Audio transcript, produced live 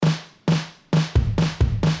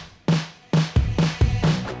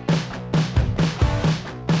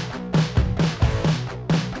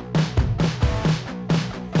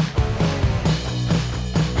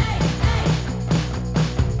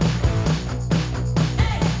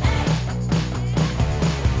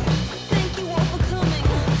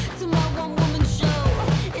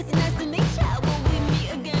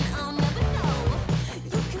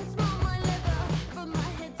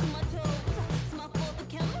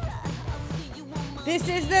This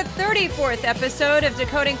is the 34th episode of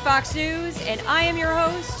Decoding Fox News, and I am your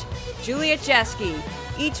host, Juliet Jeske.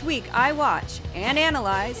 Each week, I watch and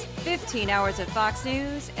analyze 15 hours of Fox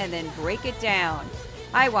News and then break it down.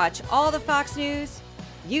 I watch all the Fox News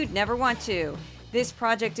you'd never want to. This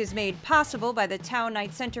project is made possible by the Town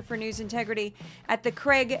Knight Center for News Integrity at the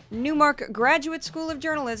Craig Newmark Graduate School of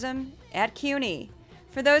Journalism at CUNY.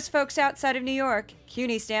 For those folks outside of New York,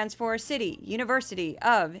 CUNY stands for City University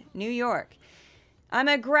of New York. I'm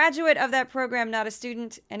a graduate of that program, not a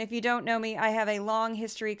student, and if you don't know me, I have a long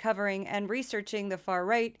history covering and researching the far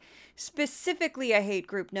right, specifically a hate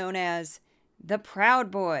group known as the Proud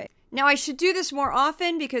Boy. Now, I should do this more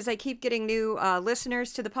often because I keep getting new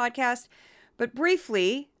listeners to the podcast, but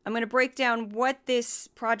briefly, I'm going to break down what this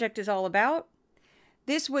project is all about.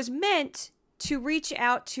 This was meant to reach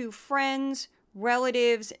out to friends,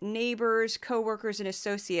 relatives, neighbors, coworkers, and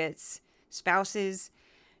associates, spouses,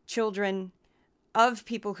 children, of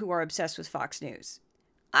people who are obsessed with Fox News.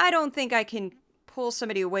 I don't think I can pull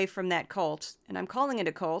somebody away from that cult, and I'm calling it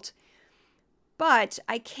a cult, but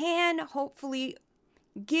I can hopefully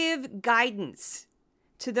give guidance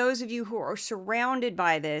to those of you who are surrounded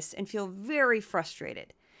by this and feel very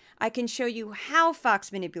frustrated. I can show you how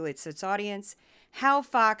Fox manipulates its audience, how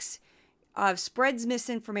Fox spreads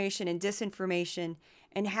misinformation and disinformation,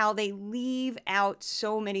 and how they leave out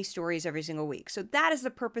so many stories every single week. So that is the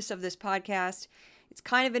purpose of this podcast. It's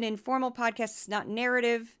kind of an informal podcast. It's not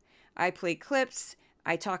narrative. I play clips.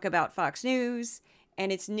 I talk about Fox News,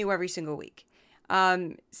 and it's new every single week.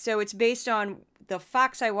 So it's based on the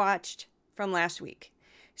Fox I watched from last week.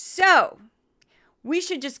 So we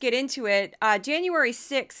should just get into it. January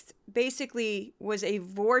 6th basically was a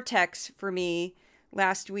vortex for me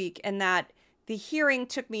last week, and that the hearing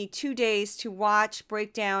took me 2 days to watch,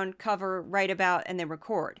 break down, cover, write about, and then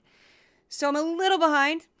record. So I'm a little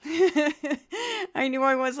behind. I knew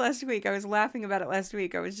I was last week. I was laughing about it last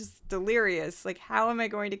week. I was just delirious. Like, how am I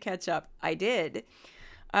going to catch up? I did.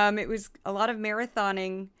 It was a lot of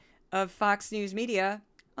marathoning of Fox News Media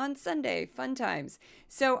on Sunday. Fun times.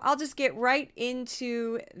 So I'll just get right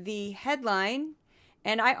into the headline.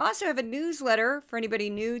 And I also have a newsletter for anybody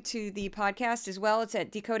new to the podcast as well. It's at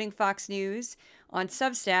Decoding Fox News on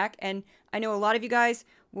Substack. And I know a lot of you guys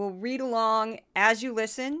will read along as you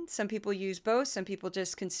listen. Some people use both. Some people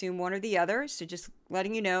just consume one or the other. So just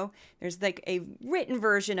letting you know, there's like a written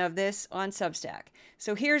version of this on Substack.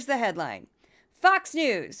 So here's the headline. Fox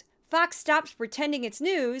News. Fox stops pretending it's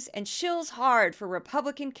news and shills hard for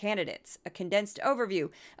Republican candidates. A condensed overview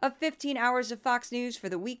of 15 hours of Fox News for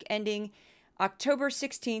the week ending October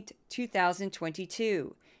 16th,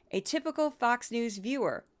 2022. A typical Fox News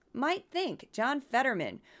viewer might think John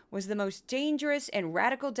Fetterman was the most dangerous and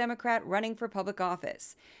radical Democrat running for public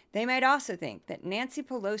office. They might also think that Nancy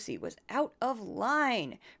Pelosi was out of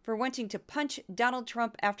line for wanting to punch Donald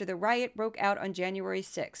Trump after the riot broke out on January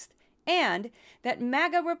 6th, and that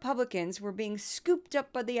MAGA Republicans were being scooped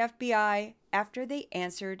up by the FBI after they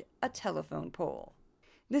answered a telephone poll.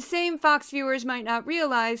 The same Fox viewers might not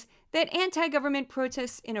realize that anti-government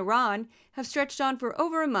protests in Iran have stretched on for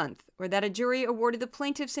over a month, or that a jury awarded the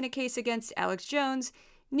plaintiffs in a case against Alex Jones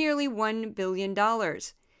nearly $1 billion.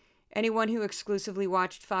 Anyone who exclusively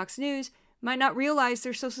watched Fox News might not realize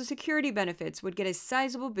their Social Security benefits would get a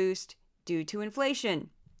sizable boost due to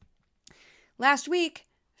inflation. Last week,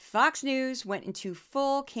 Fox News went into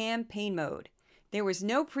full campaign mode. There was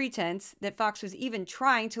no pretense that Fox was even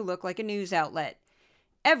trying to look like a news outlet.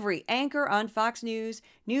 Every anchor on Fox News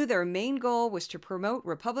knew their main goal was to promote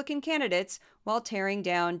Republican candidates while tearing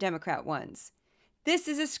down Democrat ones. This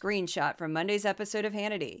is a screenshot from Monday's episode of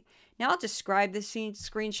Hannity. Now I'll describe this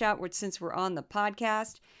screenshot since we're on the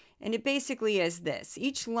podcast, and it basically is this.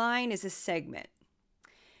 Each line is a segment,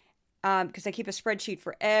 because I keep a spreadsheet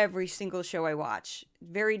for every single show I watch.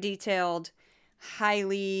 Very detailed,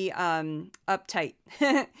 highly uptight.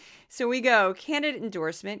 So we go candidate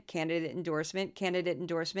endorsement, candidate endorsement, candidate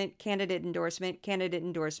endorsement, candidate endorsement, candidate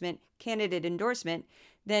endorsement, candidate endorsement,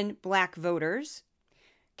 then black voters,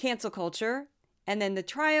 cancel culture, and then the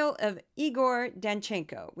trial of Igor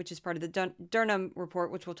Danchenko, which is part of the Durham report,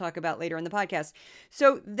 which we'll talk about later in the podcast.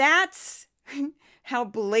 So that's how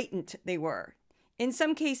blatant they were. In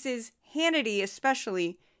some cases, Hannity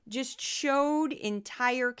especially just showed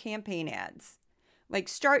entire campaign ads. Like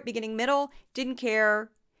start, beginning, middle, didn't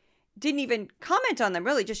care, didn't even comment on them,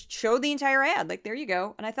 really, just showed the entire ad. Like, there you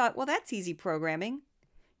go. And I thought, well, that's easy programming.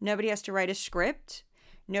 Nobody has to write a script.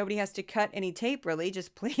 Nobody has to cut any tape, really.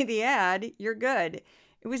 Just play the ad. You're good.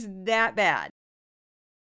 It was that bad.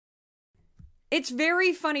 It's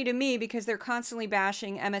very funny to me because they're constantly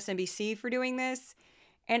bashing MSNBC for doing this.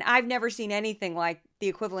 And I've never seen anything like the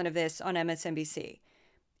equivalent of this on MSNBC.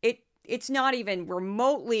 It's not even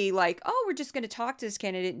remotely like, oh, we're just going to talk to this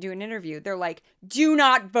candidate and do an interview. They're like, do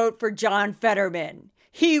not vote for John Fetterman.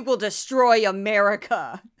 He will destroy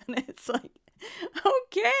America. And it's like,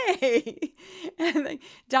 okay. And like,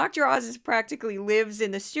 Dr. Oz practically lives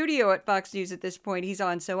in the studio at Fox News at this point. He's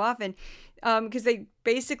on so often because they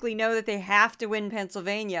basically know that they have to win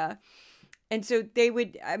Pennsylvania. And so they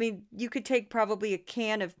would, I mean, you could take probably a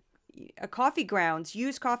can of coffee grounds,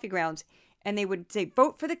 used coffee grounds, and they would say,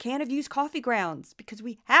 vote for the can of used coffee grounds because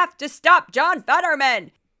we have to stop John Fetterman.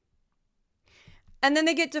 And then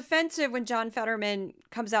they get defensive when John Fetterman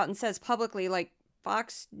comes out and says publicly, like,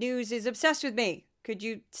 Fox News is obsessed with me. Could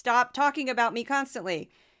you stop talking about me constantly?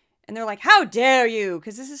 And they're like, how dare you?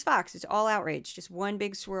 Because this is Fox. It's all outrage. Just one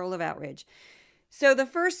big swirl of outrage. So the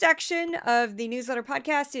first section of the newsletter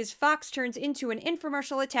podcast is Fox turns into an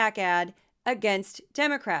infomercial attack ad against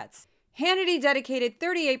Democrats. Hannity dedicated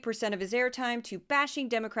 38% of his airtime to bashing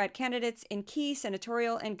Democrat candidates in key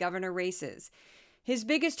senatorial and governor races. His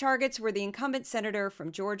biggest targets were the incumbent senator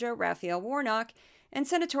from Georgia, Raphael Warnock, and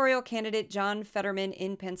senatorial candidate John Fetterman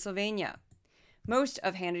in Pennsylvania. Most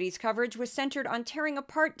of Hannity's coverage was centered on tearing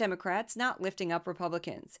apart Democrats, not lifting up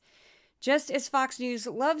Republicans. Just as Fox News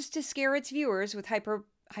loves to scare its viewers with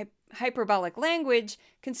hyperbolic language,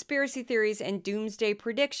 conspiracy theories, and doomsday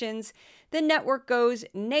predictions, the network goes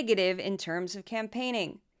negative in terms of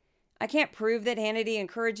campaigning. I can't prove that Hannity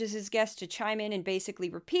encourages his guests to chime in and basically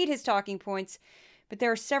repeat his talking points, but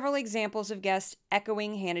there are several examples of guests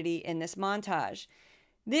echoing Hannity in this montage.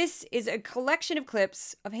 This is a collection of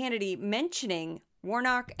clips of Hannity mentioning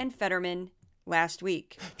Warnock and Fetterman last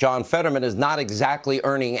week. John Fetterman is not exactly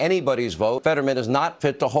earning anybody's vote. Fetterman is not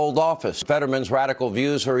fit to hold office. Fetterman's radical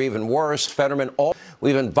views are even worse.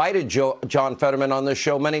 We've invited John Fetterman on this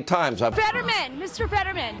show many times. Fetterman, Mr.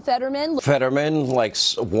 Fetterman. Fetterman, like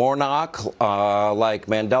Warnock, like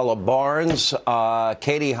Mandela Barnes,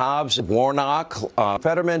 Katie Hobbs, Warnock.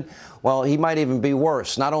 Fetterman, well, he might even be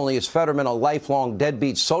worse. Not only is Fetterman a lifelong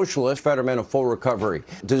deadbeat socialist, Fetterman in full recovery.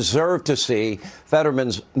 Deserve to see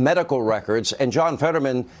Fetterman's medical records, and John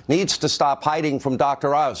Fetterman needs to stop hiding from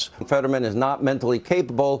Dr. Oz. Fetterman is not mentally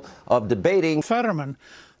capable of debating. Fetterman,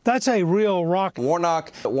 that's a real rock.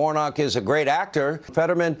 Warnock is a great actor.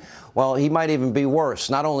 Fetterman, well, he might even be worse.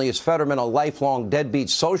 Not only is Fetterman a lifelong deadbeat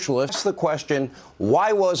socialist, that's the question,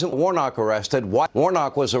 why wasn't Warnock arrested? Why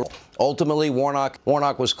Warnock was ultimately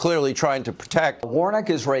Warnock was clearly trying to protect. Warnock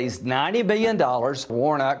has raised $90 billion.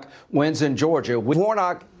 Warnock wins in Georgia.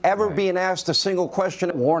 Warnock ever being asked a single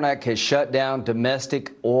question? Warnock has shut down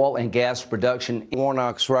domestic oil and gas production.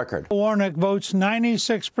 Warnock's record. Warnock votes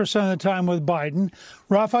 96% of the time with Biden.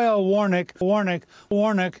 Raphael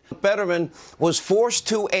Warnock. Fetterman was forced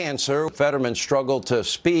to answer. Fetterman struggled to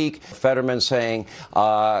speak. Fetterman saying,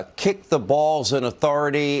 kick the balls in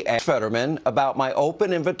authority. And Fetterman about my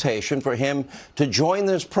open invitation for him to join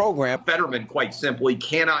this program. Fetterman, quite simply,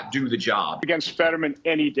 cannot do the job. Against Fetterman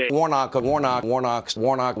any day. Warnock is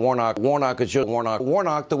just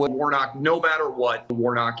Warnock, no matter what.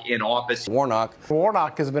 Warnock in office.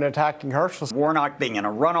 Warnock has been attacking Herschel. Warnock being in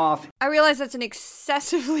a runoff. I realize that's an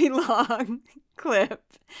excessively long clip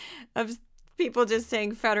of people just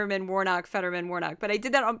saying Fetterman, Warnock, but I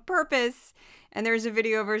did that on purpose. And there's a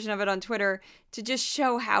video version of it on Twitter to just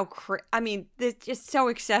show how, it's just so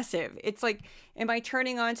excessive. It's like, am I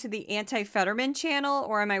turning on to the anti-Fetterman channel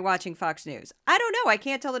or am I watching Fox News? I don't know. I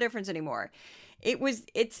can't tell the difference anymore.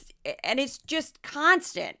 It's just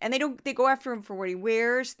constant. And they go after him for what he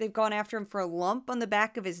wears. They've gone after him for a lump on the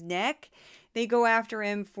back of his neck. They go after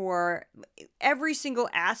him for every single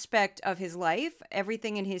aspect of his life,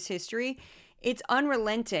 everything in his history. It's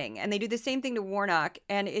unrelenting, and they do the same thing to Warnock,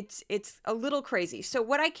 and it's a little crazy. So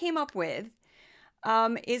what I came up with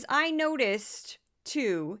is I noticed,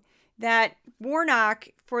 too, that Warnock,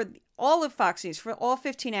 for all of Fox News, for all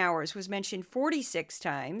 15 hours, was mentioned 46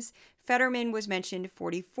 times. Fetterman was mentioned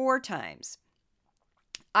 44 times.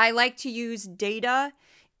 I like to use data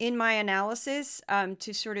in my analysis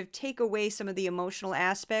to sort of take away some of the emotional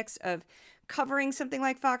aspects of covering something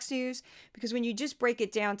like Fox News, because when you just break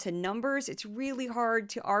it down to numbers, it's really hard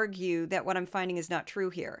to argue that what I'm finding is not true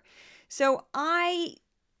here. So I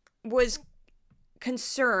was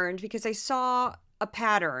concerned because I saw a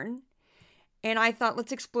pattern and I thought,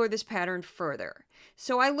 let's explore this pattern further.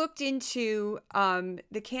 So I looked into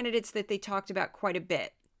the candidates that they talked about quite a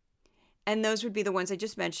bit. And those would be the ones I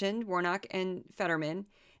just mentioned, Warnock and Fetterman.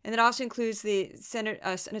 And that also includes the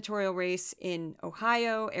senatorial race in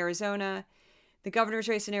Ohio, Arizona, the governor's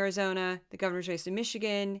race in Arizona, the governor's race in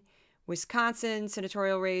Michigan, Wisconsin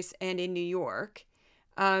senatorial race, and in New York.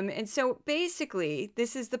 And so basically,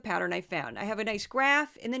 this is the pattern I found. I have a nice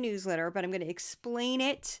graph in the newsletter, but I'm going to explain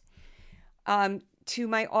it to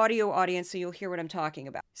my audio audience so you'll hear what I'm talking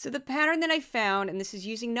about. So the pattern that I found, and this is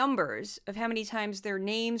using numbers of how many times their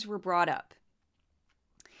names were brought up.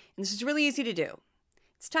 And this is really easy to do.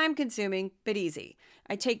 It's time consuming, but easy.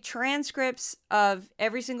 I take transcripts of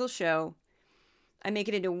every single show. I make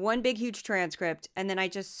it into one big, huge transcript, and then I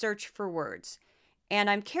just search for words. And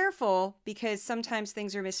I'm careful because sometimes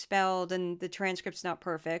things are misspelled and the transcript's not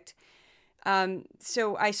perfect.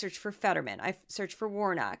 So I search for Fetterman. I search for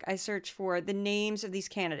Warnock. I search for the names of these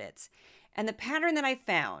candidates. And the pattern that I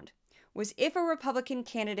found was if a Republican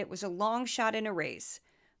candidate was a long shot in a race,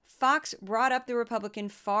 Fox brought up the Republican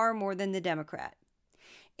far more than the Democrat.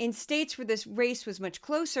 In states where this race was much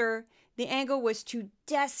closer, the angle was to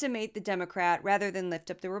decimate the Democrat rather than lift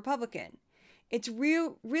up the Republican. It's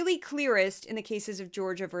really clearest in the cases of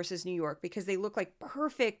Georgia versus New York because they look like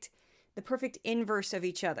the perfect inverse of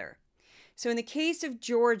each other. So in the case of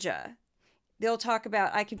Georgia, they'll talk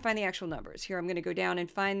about, I can find the actual numbers. Here, I'm going to go down and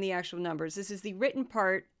find the actual numbers. This is the written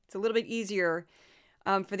part. It's a little bit easier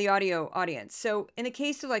for the audio audience. So in the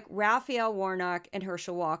case of like Raphael Warnock and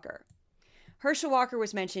Herschel Walker, Herschel Walker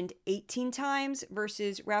was mentioned 18 times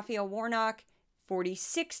versus Raphael Warnock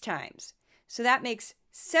 46 times. So that makes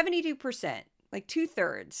 72%, like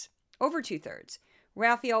over two-thirds.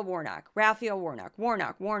 Raphael Warnock,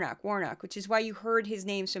 Warnock, which is why you heard his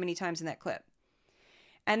name so many times in that clip.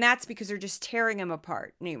 And that's because they're just tearing him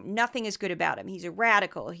apart. Nothing is good about him. He's a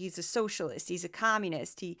radical. He's a socialist. He's a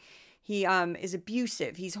communist. He is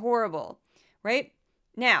abusive. He's horrible, right?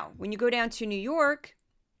 Now, when you go down to New York,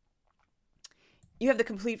 you have the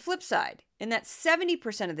complete flip side. And that's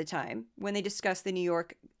 70% of the time when they discuss the New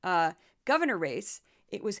York governor race,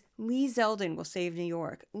 it was Lee Zeldin will save New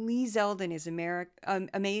York. Lee Zeldin is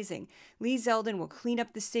amazing. Lee Zeldin will clean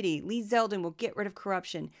up the city. Lee Zeldin will get rid of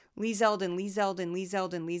corruption. Lee Zeldin.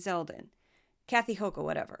 Kathy Hochul,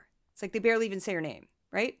 whatever. It's like they barely even say her name,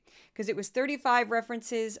 right? Because it was 35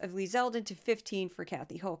 references of Lee Zeldin to 15 for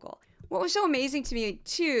Kathy Hochul. What was so amazing to me,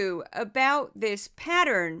 too, about this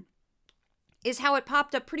pattern is how it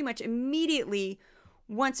popped up pretty much immediately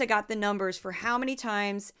once I got the numbers for how many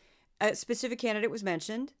times a specific candidate was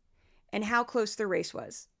mentioned and how close their race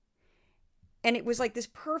was. And it was like this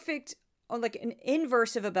perfect, like an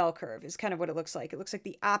inverse of a bell curve is kind of what it looks like. It looks like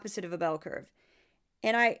the opposite of a bell curve.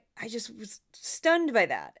 And I just was stunned by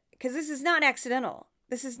that because this is not accidental.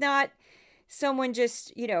 This is not someone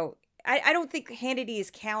just, I don't think Hannity is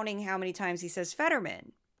counting how many times he says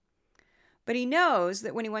Fetterman. But he knows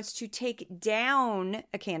that when he wants to take down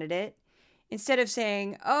a candidate, instead of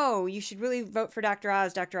saying, oh, you should really vote for Dr.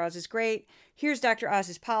 Oz. Dr. Oz is great. Here's Dr.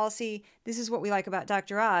 Oz's policy. This is what we like about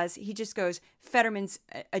Dr. Oz. He just goes, Fetterman's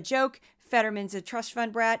a joke. Fetterman's a trust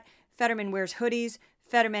fund brat. Fetterman wears hoodies.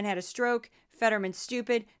 Fetterman had a stroke. Fetterman's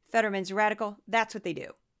stupid. Fetterman's radical. That's what they do.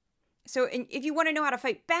 So if you want to know how to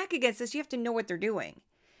fight back against this, you have to know what they're doing.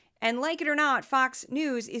 And like it or not, Fox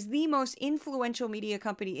News is the most influential media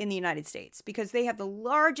company in the United States because they have the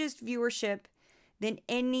largest viewership than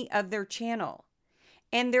any other channel.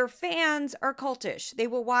 And their fans are cultish. They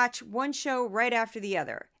will watch one show right after the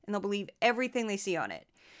other, and they'll believe everything they see on it.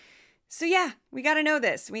 So yeah, we got to know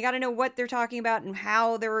this. We got to know what they're talking about and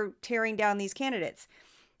how they're tearing down these candidates.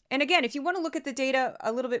 And again, if you want to look at the data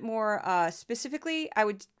a little bit more specifically, I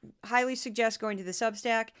would highly suggest going to the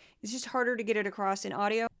Substack. It's just harder to get it across in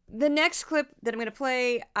audio. The next clip that I'm going to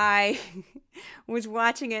play, I was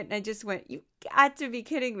watching it and I just went, you got to be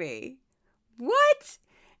kidding me. What?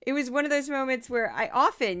 It was one of those moments where I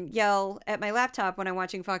often yell at my laptop when I'm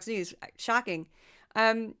watching Fox News. Shocking.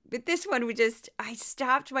 But this one I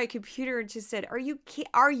stopped my computer and just said, are you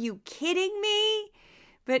kidding me?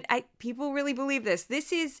 But people really believe this.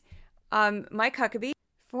 This is Mike Huckabee,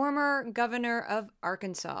 former governor of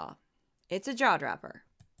Arkansas. It's a jaw dropper.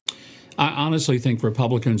 I honestly think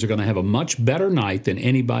Republicans are going to have a much better night than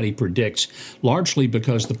anybody predicts, largely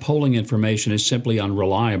because the polling information is simply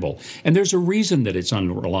unreliable. And there's a reason that it's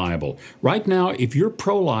unreliable. Right now, if you're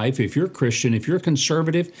pro-life, if you're Christian, if you're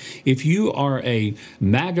conservative, if you are a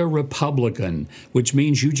MAGA Republican, which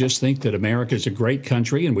means you just think that America is a great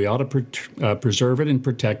country and we ought to preserve it and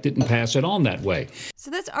protect it and pass it on that way.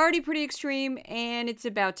 So that's already pretty extreme, and it's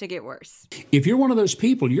about to get worse. If you're one of those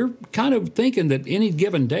people, you're kind of thinking that any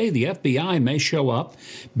given day the FBI may show up,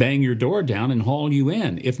 bang your door down, and haul you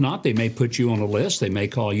in. If not, they may put you on a list. They may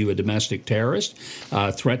call you a domestic terrorist,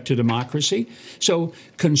 threat to democracy. So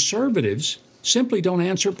conservatives simply don't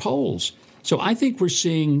answer polls. So I think we're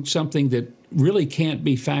seeing something that really can't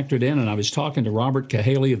be factored in. And I was talking to Robert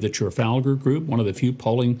Cahaley of the Trafalgar Group, one of the few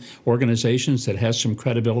polling organizations that has some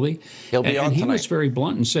credibility. He'll be on and he tonight. was very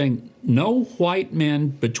blunt in saying no white men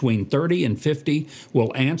between 30 and 50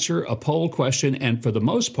 will answer a poll question. And for the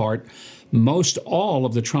most part, most all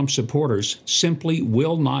of the Trump supporters simply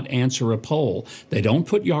will not answer a poll. They don't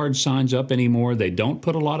put yard signs up anymore. They don't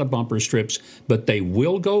put a lot of bumper strips, but they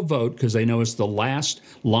will go vote because they know it's the last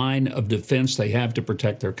line of defense they have to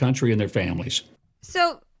protect their country and their families.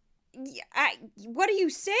 So, what do you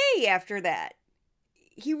say after that?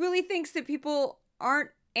 He really thinks that people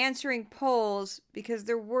aren't answering polls because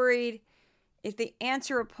they're worried if they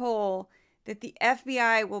answer a poll that the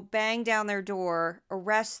FBI will bang down their door,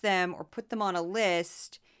 arrest them, or put them on a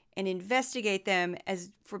list and investigate them as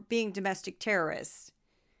for being domestic terrorists.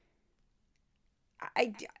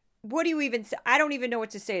 What do you even say? I don't even know what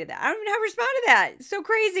to say to that. I don't even know how to respond to that. It's so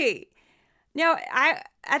crazy. Now,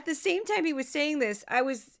 at the same time he was saying this,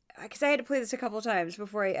 because I had to play this a couple times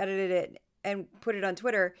before I edited it and put it on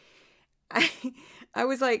Twitter. I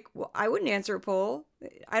was like, well, I wouldn't answer a poll.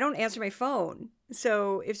 I don't answer my phone.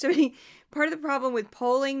 So if somebody, part of the problem with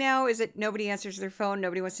polling now is that nobody answers their phone.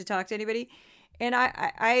 Nobody wants to talk to anybody. And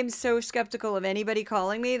I am so skeptical of anybody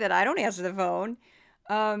calling me that I don't answer the phone,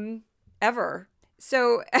 ever.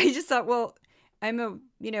 So I just thought, well, I'm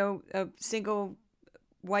a single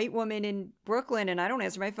white woman in Brooklyn and I don't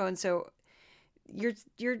answer my phone. So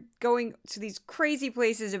you're going to these crazy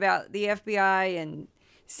places about the FBI and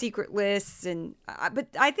secret lists. But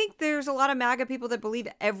I think there's a lot of MAGA people that believe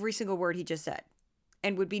every single word he just said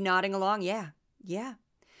and would be nodding along. Yeah.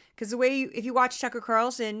 Because if you watch Tucker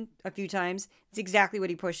Carlson a few times, it's exactly what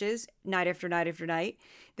he pushes night after night after night,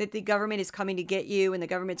 that the government is coming to get you and the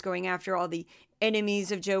government's going after all the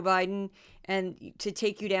enemies of Joe Biden and to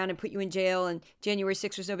take you down and put you in jail, and January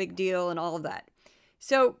 6th was no big deal and all of that.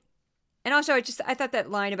 So, and also I thought that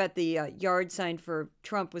line about the yard sign for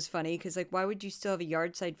Trump was funny because, like, why would you still have a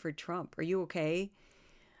yard sign for Trump? Are you okay?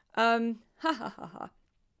 Ha ha ha ha.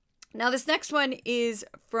 Now this next one is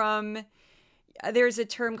from... there's a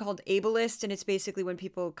term called ableist, and it's basically when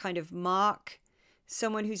people kind of mock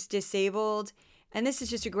someone who's disabled. And this is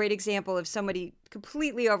just a great example of somebody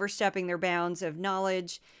completely overstepping their bounds of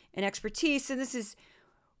knowledge and expertise. And this is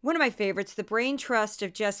one of my favorites, the brain trust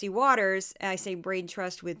of Jesse Waters. I say brain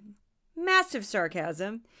trust with massive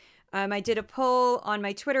sarcasm. I did a poll on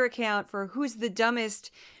my Twitter account for who's the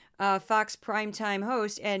dumbest Fox primetime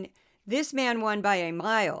host, and this man won by a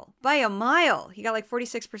mile. By a mile! He got like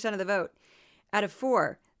 46% of the vote out of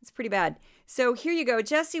 4. It's pretty bad. So here you go.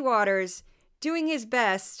 Jesse Waters doing his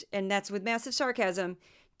best, and that's with massive sarcasm,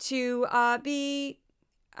 to be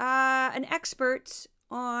an expert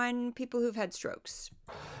on people who've had strokes.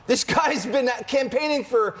 This guy's been campaigning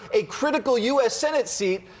for a critical U.S. Senate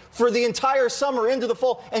seat for the entire summer into the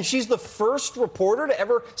fall, and she's the first reporter to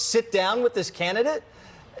ever sit down with this candidate?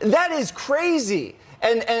 That is crazy.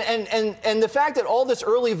 And the fact that all this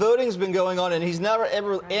early voting's been going on and he's never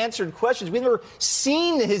ever answered questions, we've never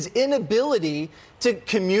seen his inability to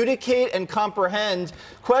communicate and comprehend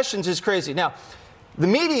questions is crazy. Now, the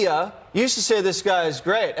media used to say this guy is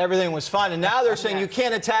great, everything was fine, and now they're saying you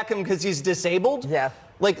can't attack him because he's disabled. Yeah.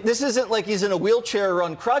 Like, this isn't like he's in a wheelchair or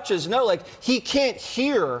on crutches. No, like, he can't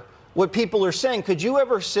hear what people are saying. Could you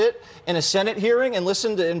ever sit in a Senate hearing and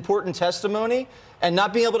listen to important testimony and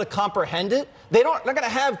not be able to comprehend it? They're not going to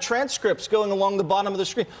have transcripts going along the bottom of the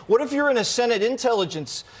screen. What if you're in a Senate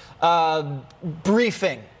intelligence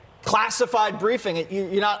briefing, classified briefing, and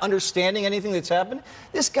you're not understanding anything that's happening?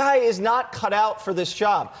 This guy is not cut out for this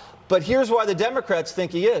job. But here's why the Democrats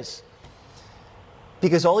think he is.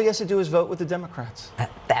 Because all he has to do is vote with the Democrats.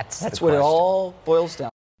 That's what it all boils down.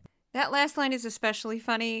 That last line is especially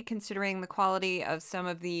funny considering the quality of some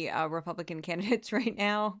of the Republican candidates right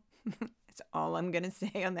now. That's all I'm going to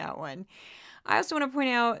say on that one. I also want to point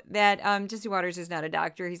out that Jesse Waters is not a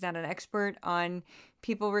doctor. He's not an expert on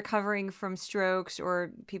people recovering from strokes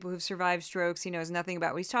or people who've survived strokes. He knows nothing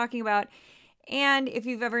about what he's talking about. And if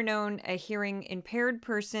you've ever known a hearing impaired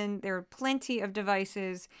person, there are plenty of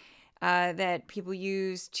devices that people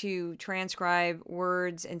use to transcribe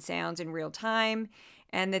words and sounds in real time,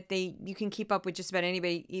 and that you can keep up with just about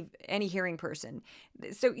anybody, any hearing person.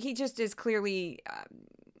 So he just is clearly,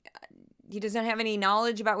 he doesn't have any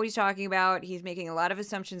knowledge about what he's talking about. He's making a lot of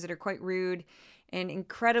assumptions that are quite rude and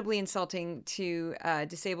incredibly insulting to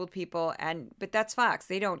disabled people. But that's Fox.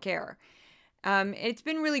 They don't care. It's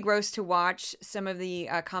been really gross to watch some of the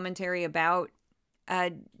commentary about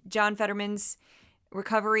John Fetterman's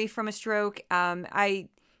recovery from a stroke.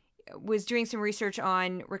 was doing some research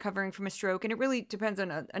on recovering from a stroke, and it really depends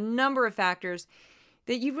on a number of factors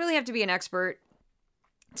that you really have to be an expert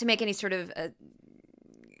to make any sort of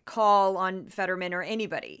call on Fetterman or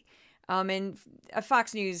anybody. And a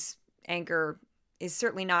Fox News anchor is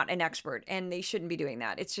certainly not an expert, and they shouldn't be doing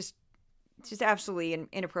that. It's just absolutely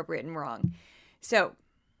inappropriate and wrong. So,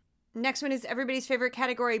 next one is everybody's favorite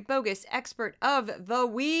category, Bogus Expert of the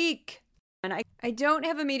Week. And I don't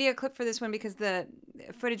have a media clip for this one because the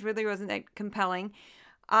footage really wasn't that compelling.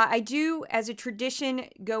 I do, as a tradition,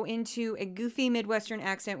 go into a goofy Midwestern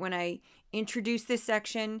accent when I introduce this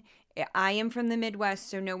section. I am from the Midwest,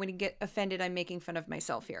 so no one can get offended. I'm making fun of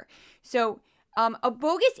myself here. So, a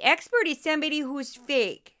bogus expert is somebody who's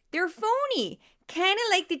fake. They're phony. Kind of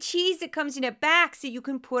like the cheese that comes in a box that you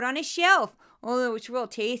can put on a shelf. Although it's real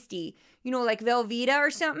tasty. You know, like Velveeta or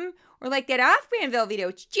something. Or like that off-brand Velveeta,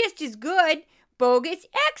 which is just as good. Bogus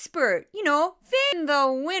expert. You know, Finn.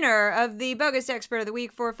 The winner of the Bogus Expert of the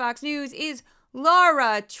Week for Fox News is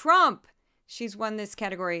Laura Trump. She's won this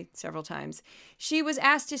category several times. She was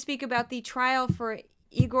asked to speak about the trial for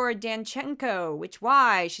Igor Danchenko,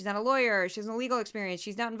 why? She's not a lawyer. She has no legal experience.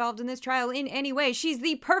 She's not involved in this trial in any way. She's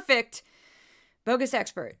the perfect bogus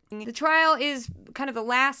expert. The trial is kind of the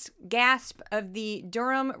last gasp of the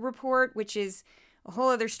Durham report, which is a whole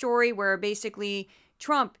other story where basically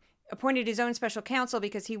Trump appointed his own special counsel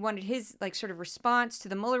because he wanted his sort of response to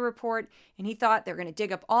the Mueller report, and he thought they're going to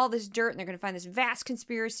dig up all this dirt and they're going to find this vast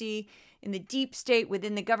conspiracy in the deep state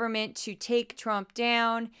within the government to take Trump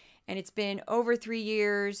down. And it's been over 3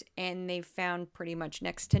 years, and they've found pretty much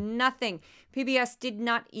next to nothing. PBS did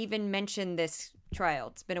not even mention this trial.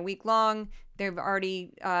 It's been a week long. They've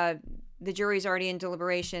already, the jury's already in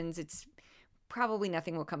deliberations. It's probably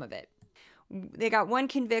nothing will come of it. They got one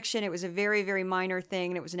conviction. It was a very, very minor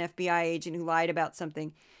thing, and it was an FBI agent who lied about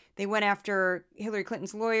something. They went after Hillary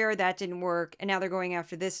Clinton's lawyer. That didn't work. And now they're going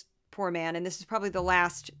after this poor man, and this is probably the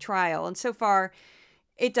last trial. And so far,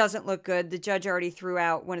 it doesn't look good. The judge already threw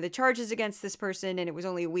out one of the charges against this person, and it was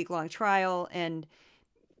only a week-long trial, and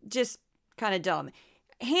just kind of dumb.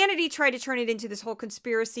 Hannity tried to turn it into this whole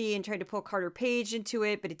conspiracy and tried to pull Carter Page into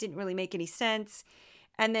it, but it didn't really make any sense.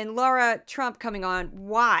 And then Laura Trump coming on,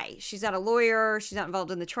 why? She's not a lawyer. She's not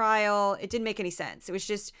involved in the trial. It didn't make any sense. It was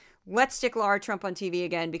just, let's stick Laura Trump on TV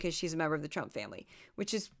again because she's a member of the Trump family,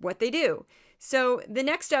 which is what they do. So the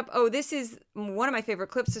next up, this is one of my favorite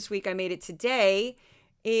clips this week. I made it today.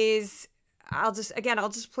 I'll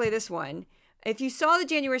just play this one. If you saw the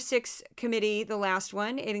January 6th committee, the last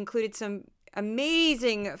one, it included some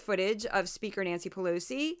amazing footage of Speaker Nancy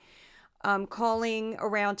Pelosi calling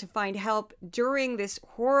around to find help during this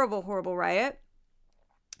horrible, horrible riot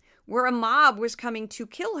where a mob was coming to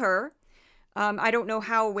kill her. I don't know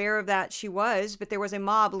how aware of that she was, but there was a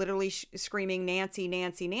mob literally screaming, Nancy,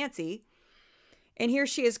 Nancy, Nancy. And here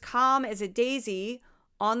she is calm as a daisy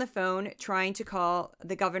on the phone trying to call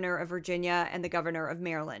the governor of Virginia and the governor of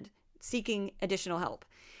Maryland, seeking additional help.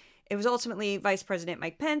 It was ultimately Vice President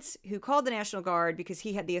Mike Pence who called the National Guard because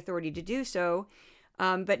he had the authority to do so,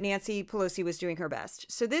 but Nancy Pelosi was doing her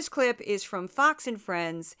best. So this clip is from Fox and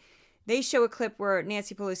Friends. They show a clip where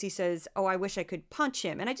Nancy Pelosi says, I wish I could punch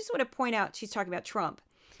him. And I just want to point out, she's talking about Trump.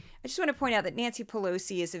 I just want to point out that Nancy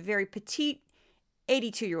Pelosi is a very petite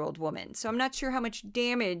 82-year-old woman. So I'm not sure how much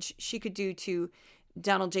damage she could do to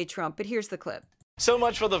Donald J. Trump, but here's the clip. So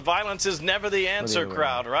much for the violence is never the answer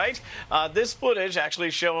crowd, right? This footage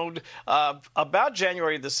actually showed about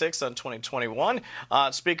January the 6th on 2021,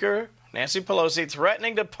 Speaker Nancy Pelosi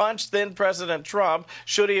threatening to punch then President Trump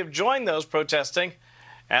should he have joined those protesting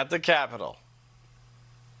at the Capitol.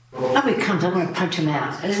 When he comes, I'm going to punch him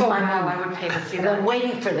out. This is my moment. I would pay to see that. I've been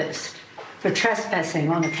waiting for this, for trespassing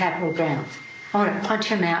on the Capitol grounds. I'm going to punch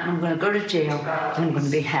him out, and I'm going to go to jail, and I'm going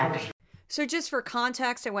to be happy. So just for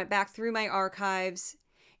context, I went back through my archives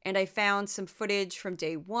and I found some footage from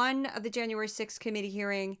day one of the January 6th committee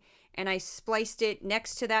hearing, and I spliced it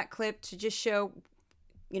next to that clip to just show,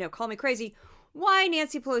 call me crazy, why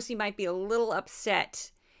Nancy Pelosi might be a little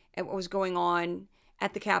upset at what was going on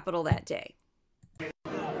at the Capitol that day.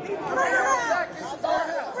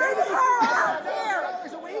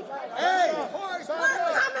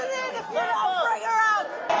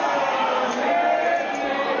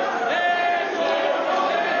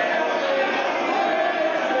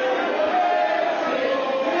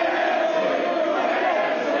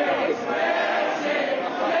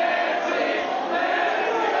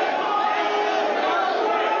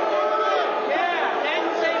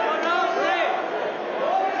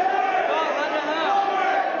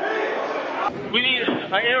 We need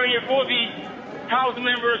an area for the House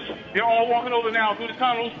members. They're all walking over now through the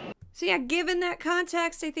tunnels. So yeah, given that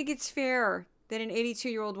context, I think it's fair that an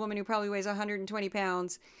 82-year-old woman who probably weighs 120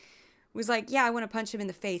 pounds was like, yeah, I want to punch him in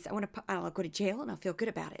the face. I'll go to jail and I'll feel good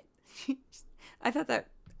about it. I thought that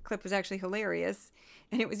clip was actually hilarious.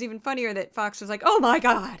 And it was even funnier that Fox was like, oh my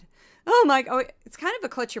God. Oh, it's kind of a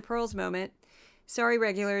clutch your pearls moment. Sorry,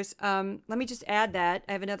 regulars. Let me just add that.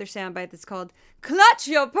 I have another soundbite that's called Clutch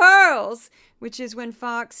Your Pearls, which is when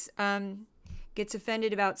Fox gets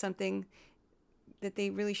offended about something that they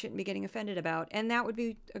really shouldn't be getting offended about. And that would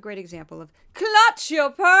be a great example of Clutch Your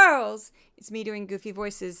Pearls. It's me doing goofy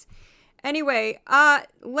voices. Anyway,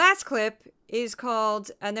 last clip is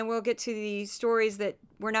called, and then we'll get to the stories that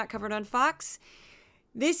were not covered on Fox.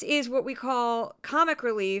 This is what we call comic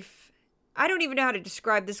relief. I don't even know how to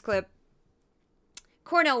describe this clip.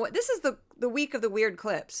 Cornell, this is the week of the weird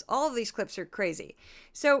clips. All of these clips are crazy.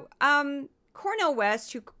 So, Cornell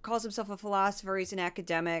West, who calls himself a philosopher, he's an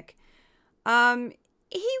academic.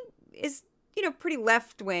 He is, pretty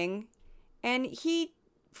left-wing. And he,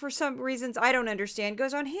 for some reasons I don't understand,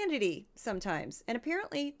 goes on Hannity sometimes. And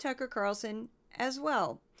apparently Tucker Carlson as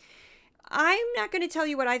well. I'm not going to tell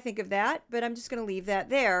you what I think of that, but I'm just going to leave that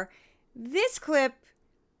there. This clip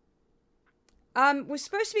was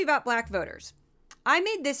supposed to be about black voters. I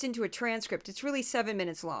made this into a transcript. It's really 7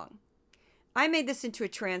 minutes long. I made this into a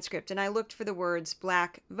transcript, and I looked for the words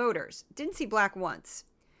black voters. Didn't see black once.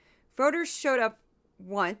 Voters showed up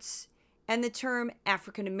once, and the term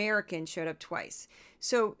African American showed up twice.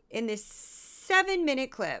 So in this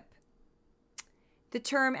 7-minute clip, the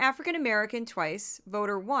term African American twice,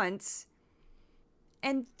 voter once,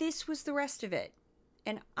 and this was the rest of it.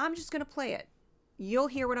 And I'm just going to play it. You'll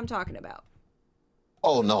hear what I'm talking about.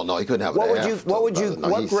 Oh, no, he couldn't have what it.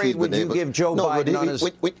 What grade would you give Joe Biden on his...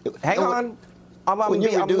 Hang on. I'm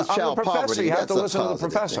the professor. You have to listen to the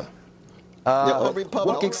professor. The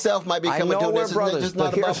Republic itself might be coming to this. This is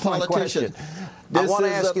not about politicians. This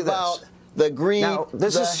is about the greed,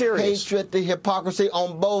 the hatred, the hypocrisy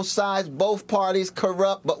on both sides. Both parties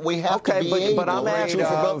corrupt, but we have to be able. But I'm asking.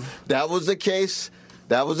 That was the case.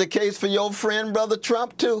 That was the case for your friend, brother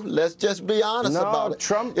Trump, too. Let's just be honest about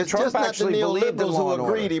it. It's just not the neoliberals who are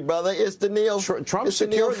greedy, brother. It's the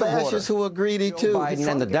neo-fascists who are greedy, too.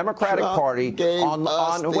 Biden and the Democratic Party on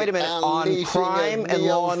crime and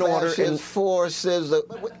law and order. Forces.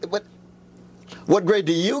 What grade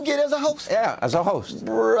do you get as a host? Yeah, as a host.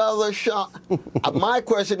 Brother Sean, my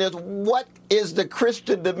question is, what is the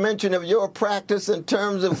Christian dimension of your practice in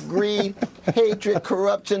terms of greed, hatred,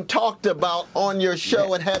 corruption talked about on your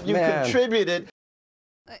show, and have you contributed?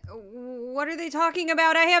 What are they talking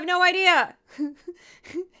about? I have no idea.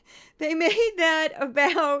 They made that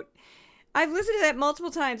about... I've listened to that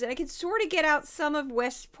multiple times, and I can sort of get out some of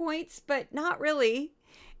West's points, but not really.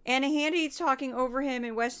 And Hannity's talking over him,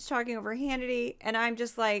 and West is talking over Hannity, and I'm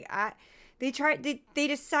just like, they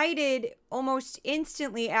decided almost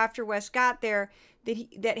instantly after West got there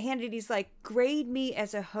that Hannity's like, grade me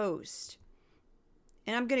as a host,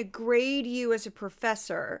 and I'm gonna grade you as a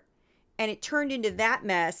professor, and it turned into that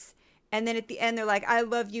mess. And then at the end, they're like, I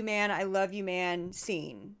love you, man,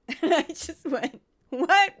 scene. And I just went,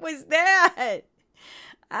 what was that?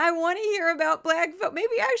 I want to hear about black vote.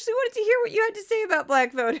 Maybe I actually wanted to hear what you had to say about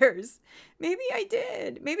black voters. Maybe I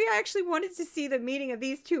did. Maybe I actually wanted to see the meeting of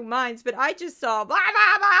these two minds, but I just saw blah,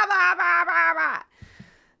 blah, blah, blah, blah, blah,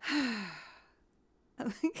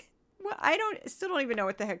 blah. Well, I still don't even know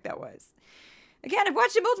what the heck that was. Again, I've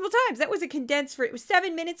watched it multiple times. That was a condensed it was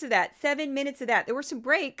 7 minutes of that. 7 minutes of that. There were some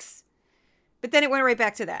breaks, but then it went right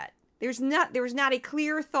back to that. There was not a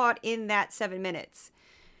clear thought in that 7 minutes.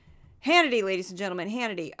 Hannity, ladies and gentlemen,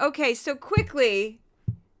 Hannity. Okay, so quickly,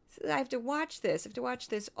 I have to watch this. I have to watch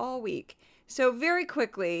this all week. So very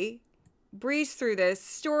quickly, breeze through this.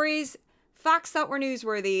 Stories Fox thought were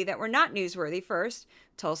newsworthy that were not newsworthy first.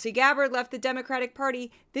 Tulsi Gabbard left the Democratic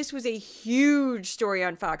Party. This was a huge story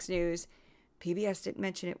on Fox News. PBS didn't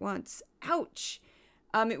mention it once. Ouch.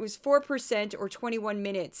 It was 4% or 21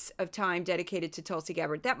 minutes of time dedicated to Tulsi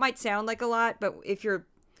Gabbard. That might sound like a lot, but if your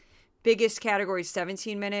biggest category is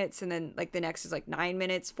 17 minutes, and then like the next is like 9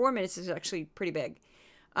 minutes, 4 minutes is actually pretty big.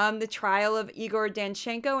 The trial of Igor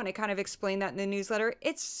Danchenko, and I kind of explained that in the newsletter.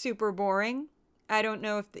 It's super boring. I don't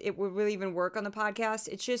know if it would really even work on the podcast.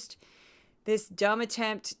 It's just this dumb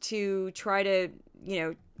attempt to try to,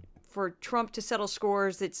 for Trump to settle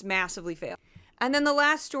scores that's massively failed. And then the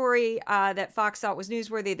last story that Fox thought was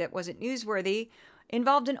newsworthy that wasn't newsworthy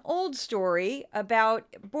involved an old story about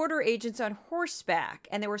border agents on horseback.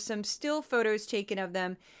 And there were some still photos taken of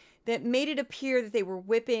them that made it appear that they were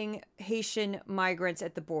whipping Haitian migrants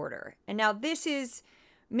at the border. And now this is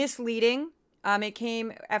misleading. It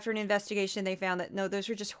came after an investigation. They found that, no, those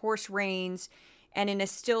were just horse reins. And in a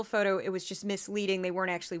still photo, it was just misleading. They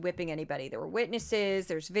weren't actually whipping anybody. There were witnesses,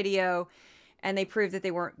 there's video, and they proved that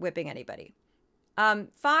they weren't whipping anybody.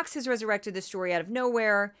 Fox has resurrected the story out of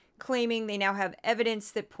nowhere, claiming they now have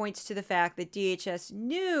evidence that points to the fact that DHS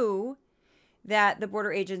knew that the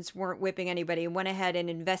border agents weren't whipping anybody and went ahead and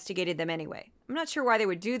investigated them anyway. I'm not sure why they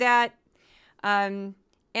would do that. And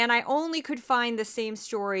I only could find the same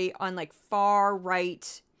story on like far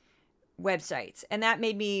right websites. And that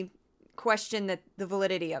made me question the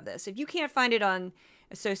validity of this. If you can't find it on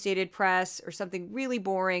Associated Press or something really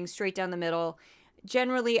boring, straight down the middle,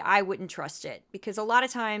 generally I wouldn't trust it, because a lot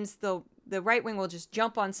of times the right wing will just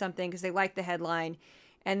jump on something because they like the headline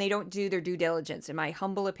and they don't do their due diligence, in my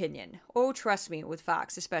humble opinion. Oh, trust me, with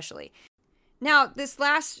Fox especially. Now, this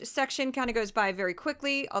last section kind of goes by very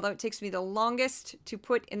quickly, although it takes me the longest to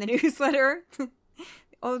put in the newsletter.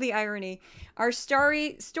 Oh, the irony. Are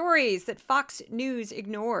stories that Fox News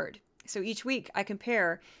ignored. So each week I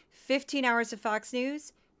compare 15 hours of Fox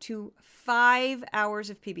News to 5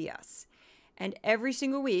 hours of PBS. And every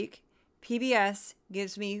single week, PBS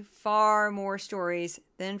gives me far more stories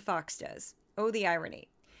than Fox does. Oh, the irony.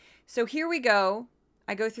 So here we go.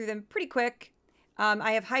 I go through them pretty quick.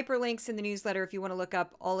 I have hyperlinks in the newsletter if you want to look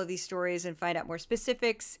up all of these stories and find out more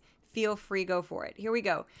specifics. Feel free, go for it. Here we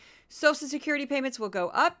go. Social Security payments will go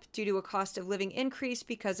up due to a cost of living increase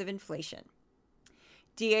because of inflation.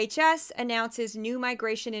 DHS announces new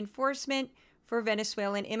migration enforcement for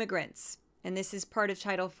Venezuelan immigrants. And this is part of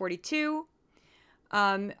Title 42.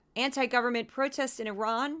 Anti-government protests in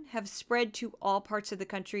Iran have spread to all parts of the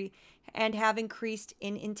country and have increased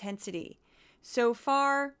in intensity. So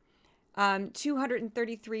far,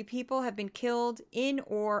 233 people have been killed in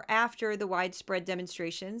or after the widespread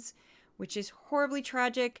demonstrations, which is horribly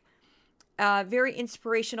tragic. Very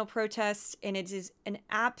inspirational protests, and it is an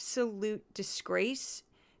absolute disgrace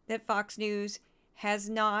that Fox News has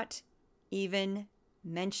not even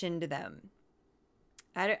mentioned them.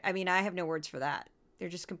 I mean, I have no words for that. They're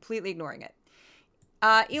just completely ignoring it.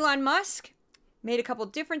 Elon Musk made a couple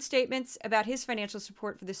different statements about his financial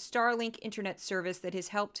support for the Starlink internet service that has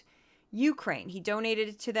helped Ukraine. He donated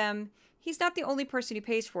it to them. He's not the only person who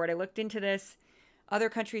pays for it. I looked into this. Other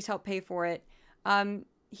countries help pay for it.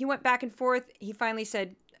 He went back and forth. He finally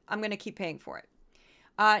said, I'm going to keep paying for it.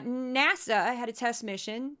 NASA had a test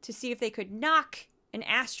mission to see if they could knock an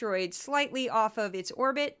asteroid slightly off of its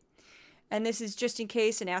orbit. And this is just in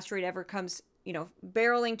case an asteroid ever comes,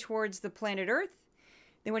 barreling towards the planet Earth.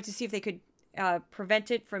 They went to see if they could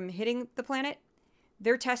prevent it from hitting the planet.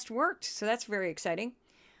 Their test worked, so that's very exciting.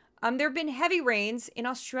 There have been heavy rains in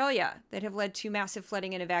Australia that have led to massive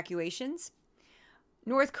flooding and evacuations.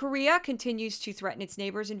 North Korea continues to threaten its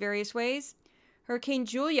neighbors in various ways. Hurricane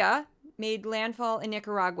Julia made landfall in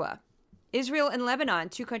Nicaragua. Israel and Lebanon,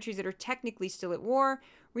 two countries that are technically still at war,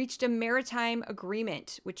 reached a maritime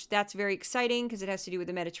agreement, which that's very exciting because it has to do with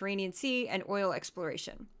the Mediterranean Sea and oil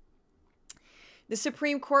exploration. The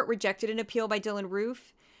Supreme Court rejected an appeal by Dylan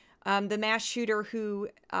Roof, the mass shooter who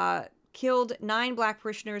killed 9 black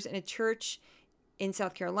parishioners in a church in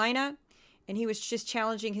South Carolina. And he was just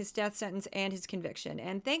challenging his death sentence and his conviction.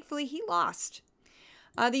 And thankfully, he lost.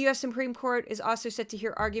 The U.S. Supreme Court is also set to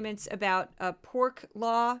hear arguments about a pork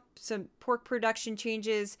law, some pork production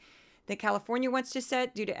changes that California wants to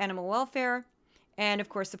set due to animal welfare. And, of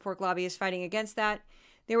course, the pork lobby is fighting against that.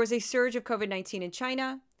 There was a surge of COVID-19 in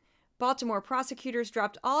China. Baltimore prosecutors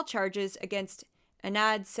dropped all charges against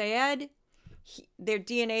Anad Syed. Their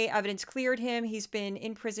DNA evidence cleared him. He's been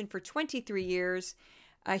in prison for 23 years.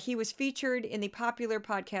 He was featured in the popular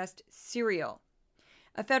podcast Serial.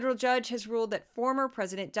 A federal judge has ruled that former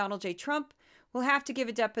President Donald J. Trump will have to give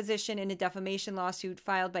a deposition in a defamation lawsuit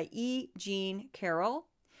filed by E. Jean Carroll.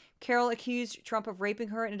 Carroll accused Trump of raping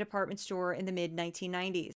her in a department store in the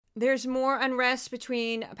mid-1990s. There's more unrest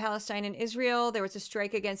between Palestine and Israel. There was a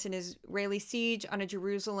strike against an Israeli siege on a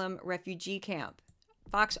Jerusalem refugee camp.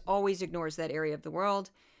 Fox always ignores that area of the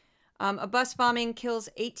world. A bus bombing kills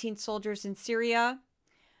 18 soldiers in Syria.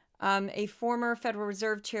 A former Federal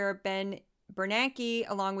Reserve Chair, Ben Bernanke,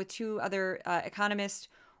 along with 2 other economists,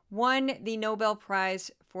 won the Nobel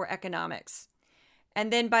Prize for Economics.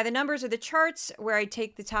 And then by the numbers of the charts, where I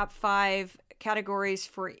take the top 5 categories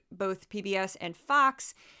for both PBS and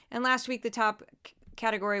Fox. And last week, the top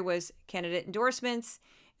category was candidate endorsements.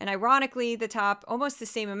 And ironically, the top, almost the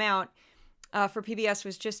same amount for PBS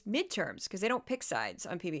was just midterms, because they don't pick sides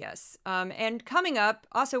on PBS. And coming up,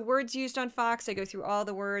 also words used on Fox. I go through all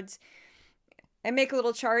the words and make a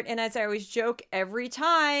little chart. And as I always joke every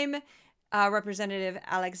time, Representative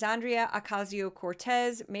Alexandria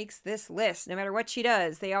Ocasio-Cortez makes this list. No matter what she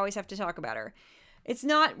does, they always have to talk about her. It's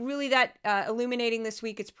not really that illuminating this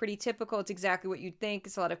week. It's pretty typical. It's exactly what you'd think.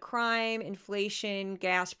 It's a lot of crime, inflation,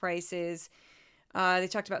 gas prices. They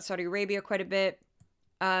talked about Saudi Arabia quite a bit.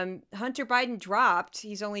 Hunter Biden dropped.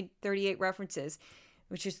 He's only 38 references,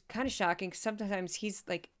 which is kind of shocking because sometimes he's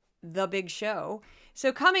like the big show.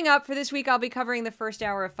 So coming up for this week, I'll be covering the first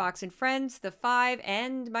hour of Fox and Friends, The Five,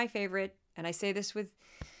 and my favorite, and I say this with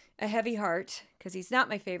a heavy heart because he's not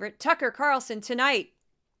my favorite, Tucker Carlson tonight.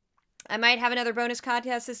 I might have another bonus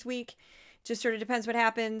contest this week. Just sort of depends what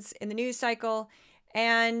happens in the news cycle.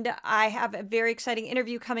 And I have a very exciting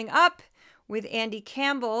interview coming up with Andy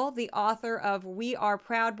Campbell, the author of We Are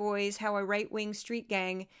Proud Boys, How a Right-Wing Street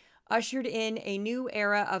Gang Ushered in a New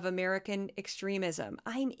Era of American Extremism.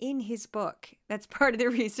 I'm in his book. That's part of the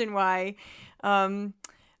reason why I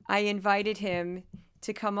invited him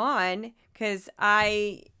to come on, because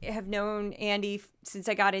I have known Andy since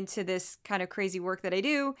I got into this kind of crazy work that I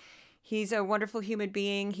do. He's a wonderful human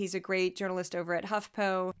being. He's a great journalist over at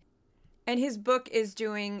HuffPo. And his book is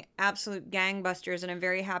doing absolute gangbusters, and I'm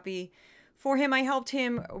very happy for him. I helped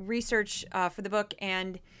him research for the book,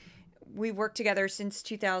 and we worked together since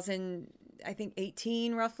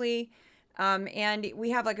 2018, roughly. And we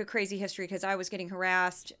have like a crazy history because I was getting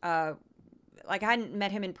harassed. Like I hadn't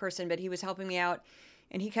met him in person, but he was helping me out,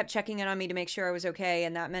 and he kept checking in on me to make sure I was okay.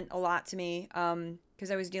 And that meant a lot to me because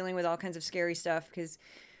I was dealing with all kinds of scary stuff. Because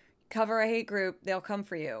cover a hate group, they'll come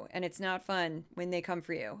for you, and it's not fun when they come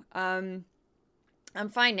for you. I'm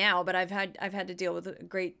fine now, but I've had to deal with a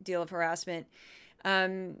great deal of harassment.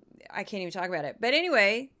 I can't even talk about it. But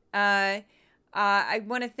anyway, I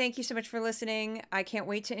want to thank you so much for listening. I can't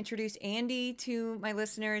wait to introduce Andy to my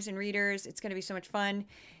listeners and readers. It's going to be so much fun.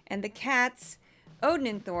 And the cats, Odin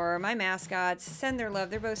and Thor, my mascots, send their love.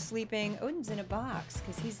 They're both sleeping. Odin's in a box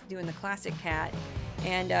because he's doing the classic cat.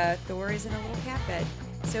 And Thor is in a little cat bed.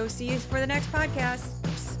 So see you for the next podcast.